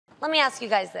Let me ask you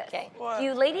guys this. Okay. Do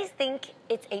you ladies think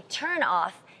it's a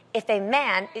turn-off if a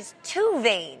man is too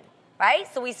vain,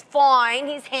 right? So he's fine,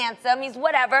 he's handsome, he's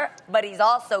whatever, but he's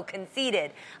also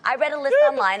conceited. I read a list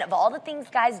online of all the things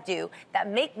guys do that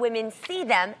make women see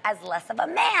them as less of a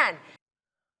man.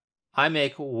 I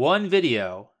make one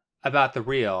video about the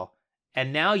reel,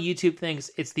 and now YouTube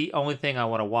thinks it's the only thing I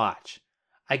want to watch.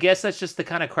 I guess that's just the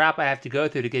kind of crap I have to go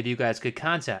through to give you guys good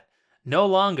content. No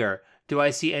longer do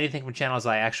I see anything from channels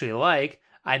I actually like.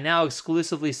 I now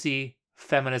exclusively see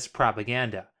feminist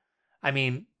propaganda. I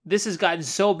mean, this has gotten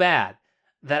so bad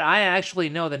that I actually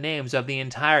know the names of the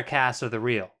entire cast of the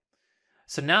reel.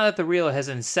 So now that the reel has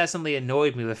incessantly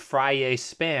annoyed me with Friday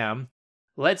spam,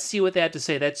 let's see what they have to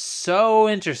say that's so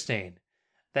interesting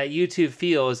that YouTube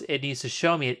feels it needs to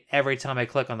show me it every time I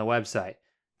click on the website.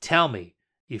 Tell me,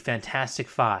 you Fantastic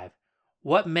Five,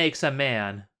 what makes a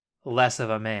man less of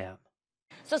a man?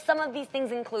 So some of these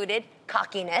things included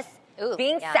cockiness, Ooh,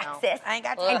 being yeah, sexist, I ain't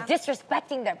got and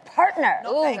disrespecting their partner.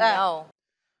 Ooh, no.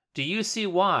 Do you see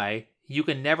why you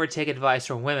can never take advice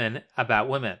from women about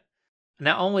women?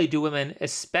 Not only do women,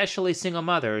 especially single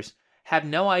mothers, have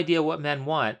no idea what men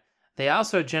want, they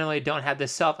also generally don't have the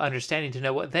self-understanding to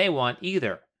know what they want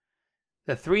either.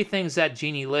 The three things that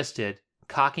Jeannie listed,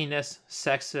 cockiness,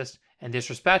 sexist, and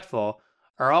disrespectful,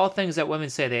 are all things that women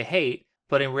say they hate,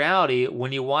 but in reality,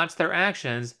 when you watch their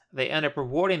actions, they end up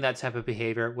rewarding that type of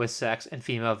behavior with sex and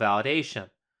female validation.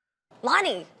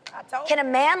 Lonnie, can a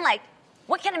man,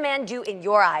 what can a man do in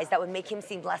your eyes that would make him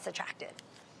seem less attractive?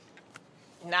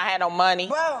 Not have no money.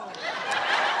 Whoa.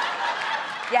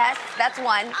 Yes, that's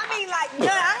one. I mean, none.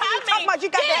 I ain't talking about you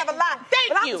got to have a lot.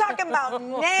 Thank you. I'm talking about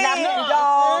none,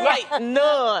 dog. Right,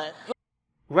 none.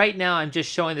 Right now, I'm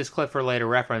just showing this clip for later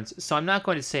reference, so I'm not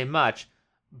going to say much,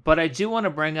 but I do want to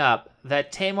bring up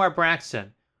that Tamar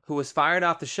Braxton, who was fired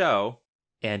off the show,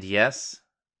 and yes,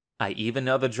 I even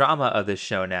know the drama of this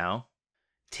show now,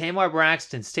 Tamar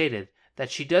Braxton stated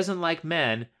that she doesn't like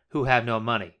men who have no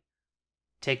money.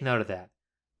 Take note of that.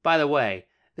 By the way,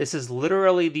 this is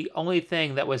literally the only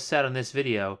thing that was said on this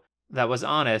video that was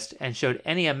honest and showed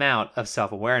any amount of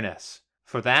self-awareness.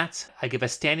 For that, I give a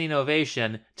standing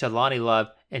ovation to Lonnie Love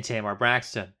and Tamar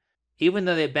Braxton, even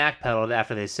though they backpedaled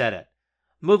after they said it.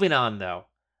 Moving on, though.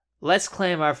 Let's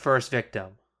claim our first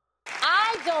victim.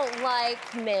 I don't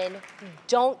like men who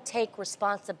don't take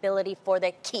responsibility for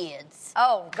their kids.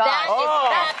 Oh, God.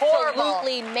 That is horrible.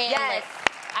 absolutely manless. Yes.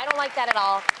 I don't like that at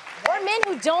all. Or men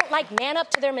who don't man up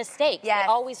to their mistakes. Yes.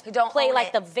 They always Who don't play own like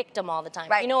it. the victim all the time.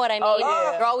 Right. You know what I mean? Oh,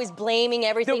 yeah. They're always blaming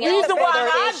everything The else reason for why their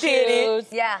I issues. did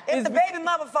it- Yeah. It's the baby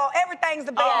mother fault. Everything's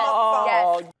the baby mother fault.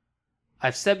 Yes.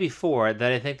 I've said before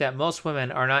that I think that most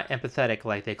women are not empathetic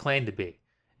like they claim to be,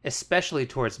 especially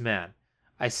towards men.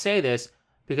 I say this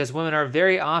because women are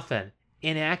very often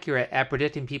inaccurate at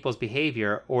predicting people's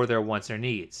behavior or their wants or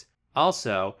needs.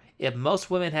 Also, if most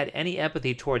women had any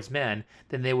empathy towards men,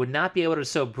 then they would not be able to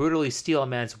so brutally steal a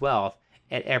man's wealth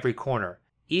at every corner,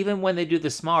 even when they do the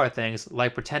smaller things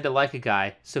like pretend to like a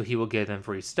guy so he will give them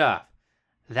free stuff.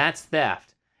 That's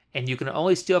theft, and you can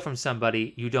only steal from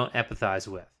somebody you don't empathize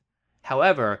with.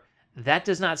 However, that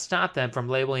does not stop them from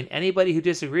labeling anybody who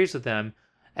disagrees with them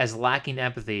as lacking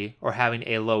empathy or having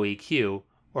a low EQ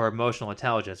or emotional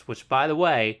intelligence, which, by the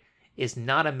way, is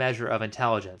not a measure of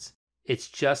intelligence. It's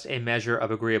just a measure of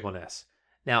agreeableness.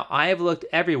 Now, I have looked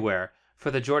everywhere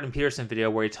for the Jordan Peterson video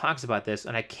where he talks about this,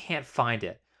 and I can't find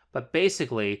it. But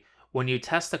basically, when you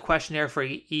test the questionnaire for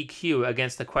EQ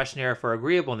against the questionnaire for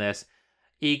agreeableness,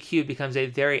 EQ becomes a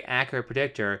very accurate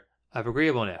predictor of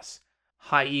agreeableness.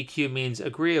 High EQ means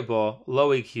agreeable, low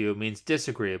EQ means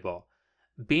disagreeable.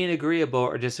 Being agreeable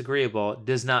or disagreeable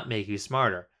does not make you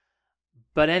smarter.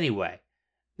 But anyway,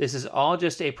 this is all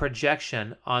just a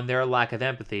projection on their lack of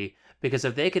empathy, because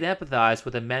if they could empathize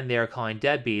with the men they are calling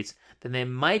deadbeats, then they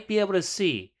might be able to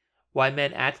see why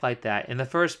men act like that in the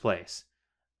first place.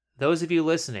 Those of you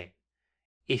listening,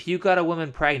 if you got a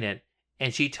woman pregnant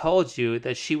and she told you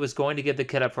that she was going to give the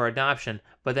kid up for adoption,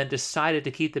 but then decided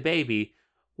to keep the baby,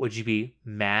 would you be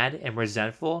mad and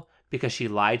resentful because she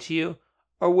lied to you?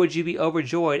 Or would you be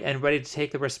overjoyed and ready to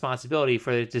take the responsibility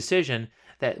for the decision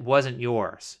that wasn't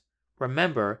yours?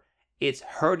 Remember, it's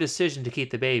her decision to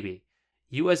keep the baby.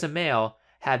 You as a male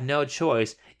have no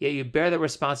choice, yet you bear the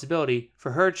responsibility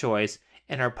for her choice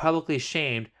and are publicly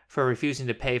shamed for refusing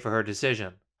to pay for her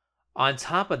decision. On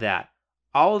top of that,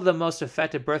 all of the most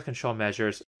effective birth control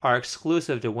measures are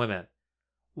exclusive to women.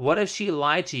 What if she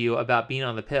lied to you about being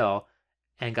on the pill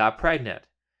and got pregnant?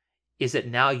 Is it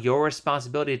now your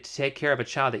responsibility to take care of a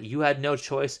child that you had no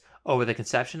choice over the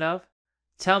conception of?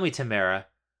 Tell me, Tamara,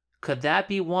 could that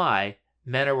be why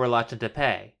men are reluctant to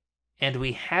pay? And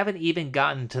we haven't even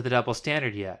gotten to the double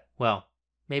standard yet. Well,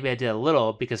 maybe I did a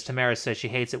little because Tamara says she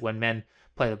hates it when men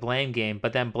play the blame game,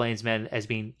 but then blames men as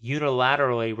being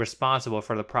unilaterally responsible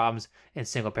for the problems in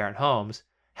single-parent homes.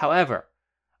 However,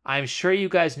 I'm sure you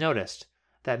guys noticed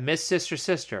that Miss Sister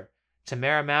Sister,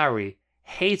 Tamara Mowry,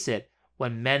 hates it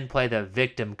when men play the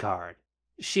victim card.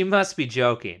 She must be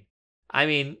joking. I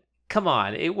mean, come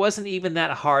on, it wasn't even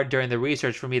that hard during the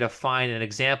research for me to find an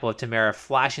example of Tamara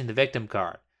flashing the victim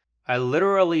card. I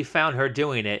literally found her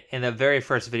doing it in the very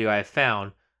first video I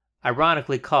found,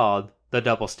 ironically called The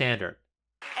Double Standard.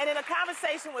 And in a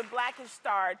conversation with Blackish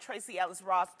star Tracy Ellis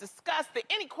Ross discussed the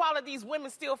inequalities women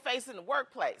still face in the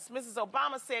workplace. Mrs.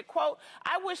 Obama said, quote,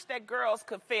 "I wish that girls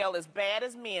could fail as bad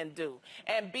as men do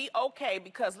and be okay,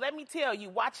 because let me tell you,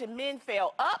 watching men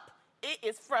fail up, it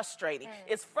is frustrating.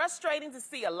 It's frustrating to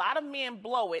see a lot of men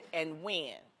blow it and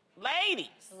win." Ladies.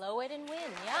 Blow it and win,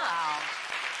 yeah.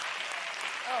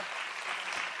 Oh.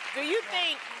 Do you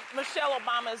think Michelle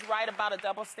Obama is right about a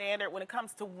double standard when it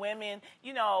comes to women?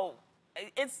 You know,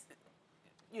 it's,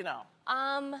 you know.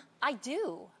 I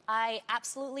do. I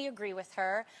absolutely agree with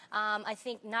her. I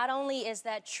think not only is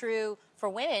that true for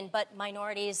women, but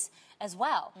minorities as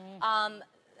well.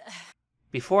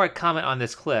 Before I comment on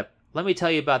this clip, let me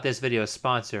tell you about this video's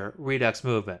sponsor, Redux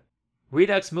Movement.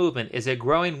 Redux Movement is a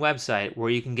growing website where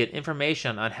you can get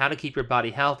information on how to keep your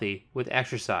body healthy with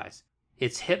exercise.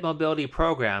 Its hip mobility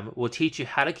program will teach you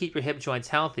how to keep your hip joints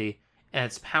healthy, and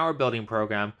its power building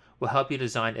program will help you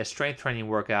design a strength training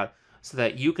workout so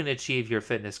that you can achieve your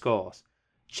fitness goals.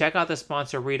 Check out the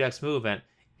sponsor Redux Movement.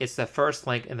 It's the first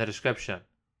link in the description.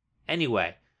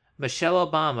 Anyway, Michelle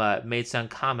Obama made some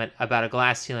comment about a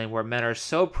glass ceiling where men are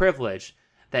so privileged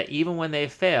that even when they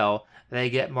fail, they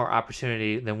get more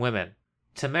opportunity than women.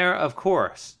 Tamara, of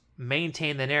course,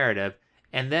 maintained the narrative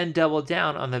and then doubled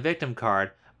down on the victim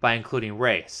card by including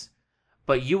race.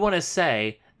 But you want to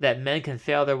say that men can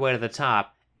fail their way to the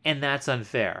top, and that's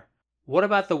unfair. What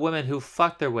about the women who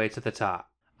fucked their way to the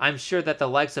top? I'm sure that the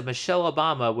likes of Michelle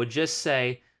Obama would just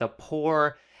say the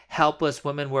poor, helpless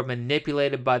women were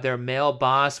manipulated by their male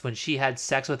boss when she had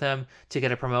sex with him to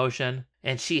get a promotion,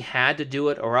 and she had to do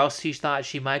it or else she thought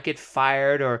she might get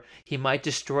fired or he might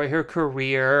destroy her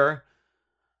career.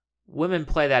 Women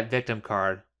play that victim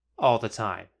card all the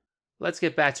time. Let's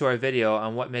get back to our video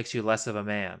on what makes you less of a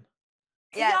man.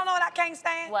 Yes. Y'all know what I can't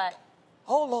stand? What?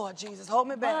 Oh, Lord Jesus, hold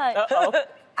me back. What? Uh-oh.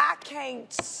 I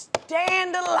can't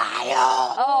stand a liar.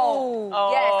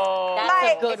 Oh, yes. That's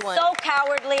Like, a good It's one. so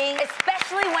cowardly,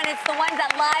 especially when it's the ones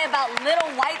that lie about little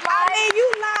white lies. I mean, you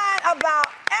lied about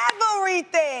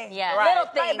everything. Yeah. Right. Little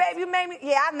Like, things. babe, you made me.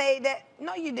 Yeah, I made that.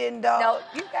 No, you didn't, dog. No.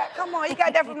 You got, come on, you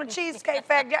got that from the Cheesecake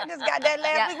Factory. I just got that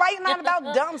last Yep. week. Why you lying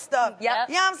about dumb stuff? Yep.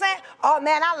 You know what I'm saying? Oh,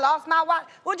 man, I lost my watch.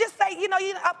 Well, just say, you know,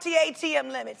 you're up to your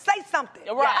ATM limit. Say something.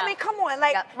 Right. I mean, come on.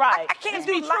 Like, Yep. Right. I can't Just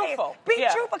do be lying. truthful. Be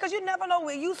Yeah. truthful, because you never know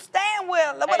where you stand with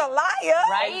a liar. Right. You know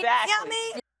what I Exactly.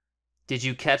 mean? Did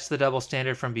you catch the double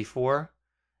standard from before?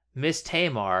 Miss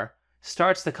Tamar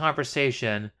starts the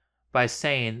conversation by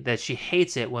saying that she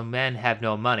hates it when men have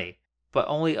no money, but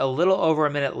only a little over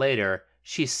a minute later,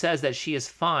 she says that she is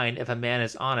fine if a man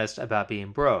is honest about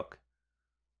being broke.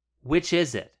 Which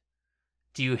is it?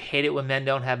 Do you hate it when men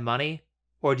don't have money,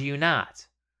 or do you not?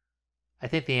 I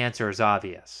think the answer is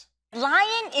obvious.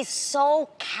 Lying is so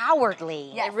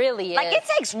cowardly. It really is. Like, it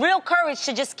takes real courage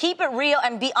to just keep it real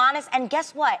and be honest. And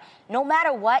guess what? No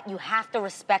matter what, you have to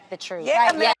respect the truth. Yeah,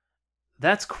 Right? man.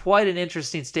 That's quite an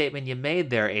interesting statement you made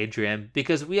there, Adrian,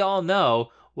 because we all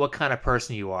know what kind of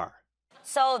person you are.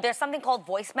 So there's something called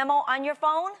voice memo on your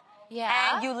phone.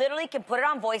 Yeah. And you literally can put it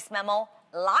on voice memo,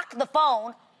 lock the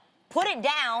phone, put it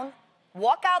down,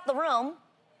 walk out the room,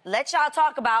 let y'all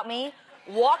talk about me,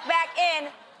 walk back in,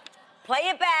 play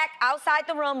it back outside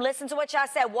the room, listen to what y'all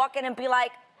said, walk in and be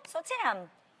like, so Tam,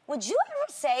 would you ever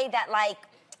say that, like,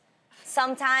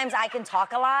 sometimes I can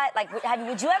talk a lot? Like,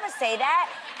 would you ever say that?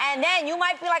 And then you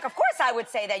might be like, of course I would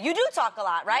say that. You do talk a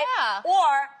lot, right? Yeah.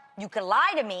 Or you could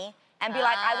lie to me and be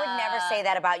like, I would never say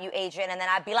that about you, Adrian. And then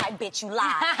I'd be like, bitch, you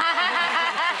lied.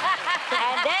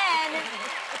 And then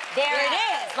there it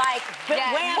is. Like,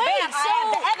 Yeah. wham, Wait, bam, I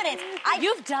have the evidence.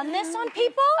 You've done this on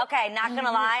people? Okay, not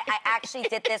gonna lie, I actually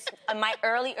did this in my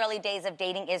early days of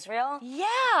dating Israel. Yeah.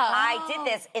 I did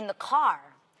this in the car.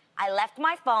 I left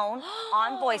my phone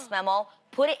on voice memo,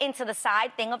 put it into the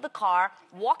side thing of the car,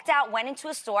 walked out, went into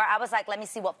a store. I was like, let me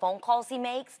see what phone calls he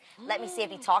makes. Let me see if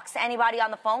he talks to anybody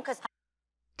on the phone, because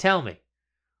Tell me,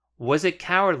 was it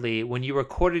cowardly when you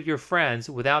recorded your friends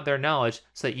without their knowledge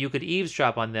so that you could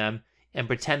eavesdrop on them and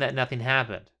pretend that nothing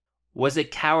happened? Was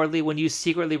it cowardly when you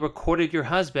secretly recorded your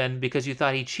husband because you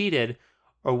thought he cheated,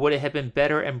 Or would it have been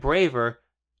better and braver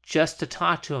just to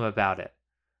talk to him about it?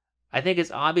 I think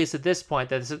it's obvious at this point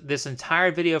that this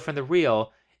entire video from the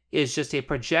reel is just a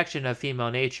projection of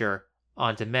female nature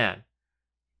onto men.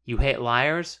 You hate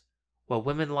liars? Well,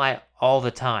 women lie all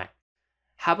the time.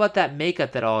 How about that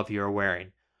makeup that all of you are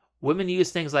wearing? Women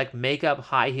use things like makeup,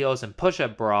 high heels, and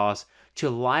push-up bras to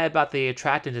lie about the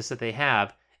attractiveness that they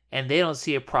have, and they don't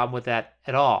see a problem with that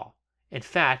at all. In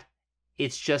fact,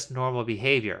 it's just normal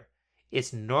behavior.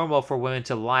 It's normal for women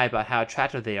to lie about how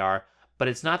attractive they are, but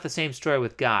it's not the same story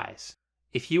with guys.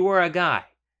 If you are a guy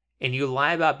and you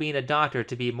lie about being a doctor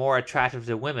to be more attractive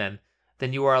to women,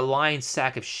 then you are a lying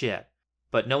sack of shit.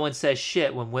 But no one says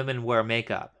shit when women wear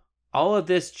makeup. All of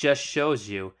this just shows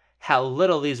you how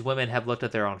little these women have looked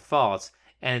at their own faults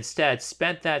and instead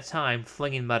spent that time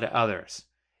flinging mud at others.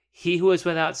 He who is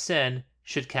without sin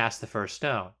should cast the first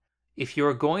stone. If you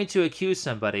are going to accuse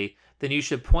somebody, then you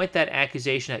should point that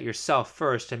accusation at yourself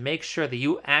first to make sure that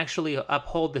you actually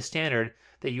uphold the standard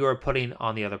that you are putting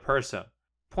on the other person.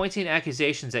 Pointing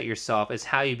accusations at yourself is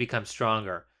how you become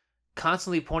stronger.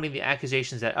 Constantly pointing the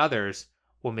accusations at others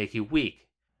will make you weak.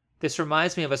 This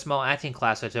reminds me of a small acting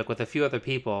class I took with a few other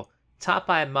people, taught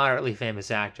by a moderately famous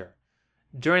actor.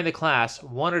 During the class,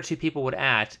 1 or 2 people would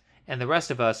act, and the rest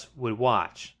of us would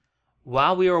watch.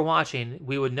 While we were watching,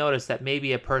 we would notice that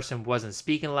maybe a person wasn't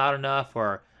speaking loud enough,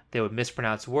 or they would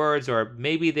mispronounce words, or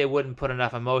maybe they wouldn't put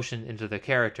enough emotion into their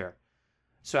character.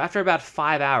 So after about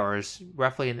 5 hours,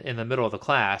 roughly in the middle of the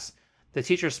class, the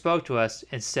teacher spoke to us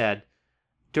and said,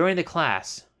 "During the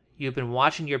class, you've been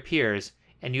watching your peers,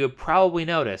 and you have probably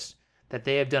noticed that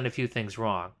they have done a few things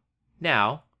wrong.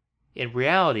 Now, in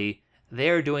reality,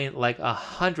 they are doing like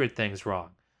 100 things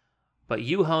wrong, but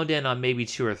you honed in on maybe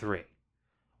 2 or 3.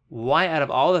 Why, out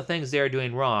of all the things they are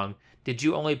doing wrong, did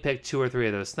you only pick 2 or 3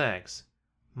 of those things?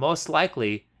 Most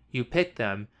likely, you picked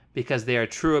them because they are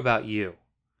true about you.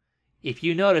 If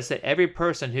you notice that every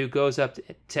person who goes up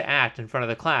to act in front of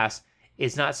the class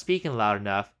is not speaking loud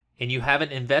enough, and you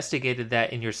haven't investigated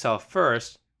that in yourself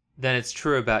first, then it's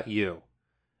true about you.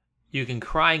 You can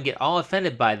cry and get all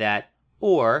offended by that,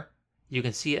 or you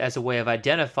can see it as a way of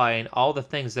identifying all the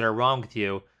things that are wrong with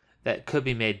you that could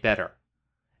be made better.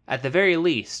 At the very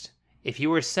least, if you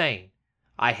were saying,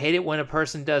 'I hate it when a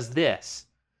person does this,'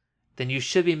 then you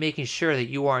should be making sure that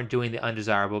you aren't doing the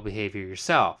undesirable behavior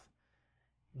yourself.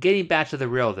 Getting back to the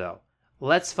reel though,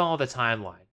 let's follow the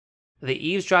timeline. The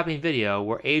eavesdropping video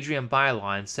where Adrienne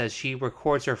Bailon says she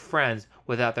records her friends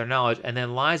without their knowledge and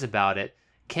then lies about it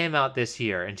came out this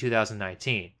year in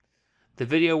 2019. The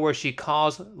video where she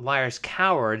calls liars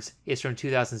cowards is from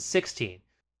 2016.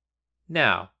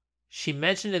 Now, she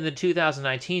mentioned in the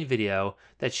 2019 video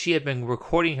that she had been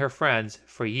recording her friends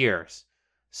for years.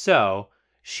 So,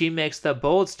 she makes the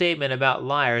bold statement about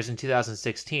liars in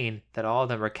 2016 that all of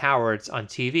them are cowards on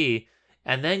TV,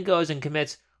 and then goes and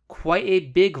commits quite a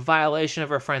big violation of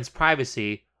her friend's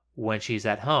privacy when she's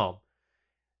at home.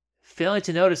 Failing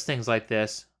to notice things like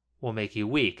this will make you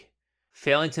weak.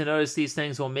 Failing to notice these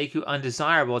things will make you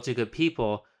undesirable to good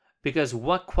people, because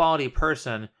what quality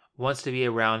person wants to be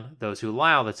around those who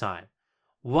lie all the time?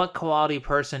 What quality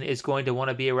person is going to want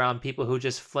to be around people who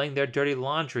just fling their dirty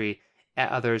laundry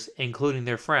at others, including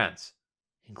their friends,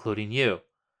 including you?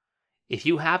 If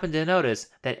you happen to notice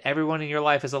that everyone in your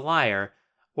life is a liar,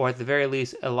 or at the very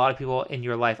least a lot of people in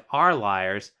your life are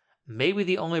liars, maybe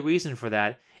the only reason for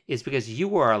that is because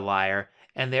you are a liar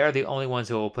and they are the only ones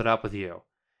who will put up with you.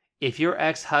 If your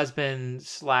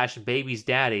ex-husband/baby's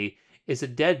daddy is a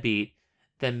deadbeat,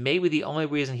 then maybe the only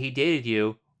reason he dated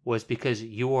you was because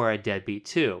you are a deadbeat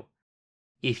too.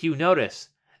 If you notice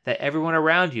that everyone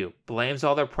around you blames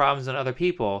all their problems on other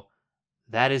people,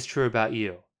 that is true about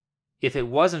you. If it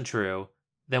wasn't true,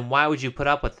 then why would you put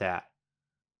up with that?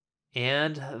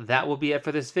 And that will be it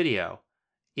for this video.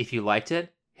 If you liked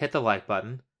it, hit the like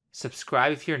button,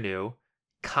 subscribe if you're new,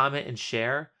 comment and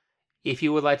share. If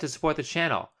you would like to support the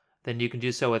channel, then you can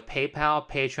do so with PayPal,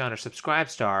 Patreon, or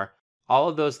Subscribestar. All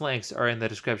of those links are in the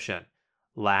description.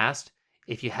 Last,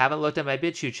 if you haven't looked at my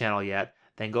Bitchute channel yet,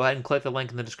 then go ahead and click the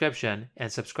link in the description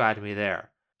and subscribe to me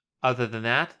there. Other than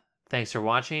that, thanks for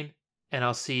watching, and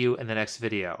I'll see you in the next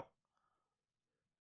video.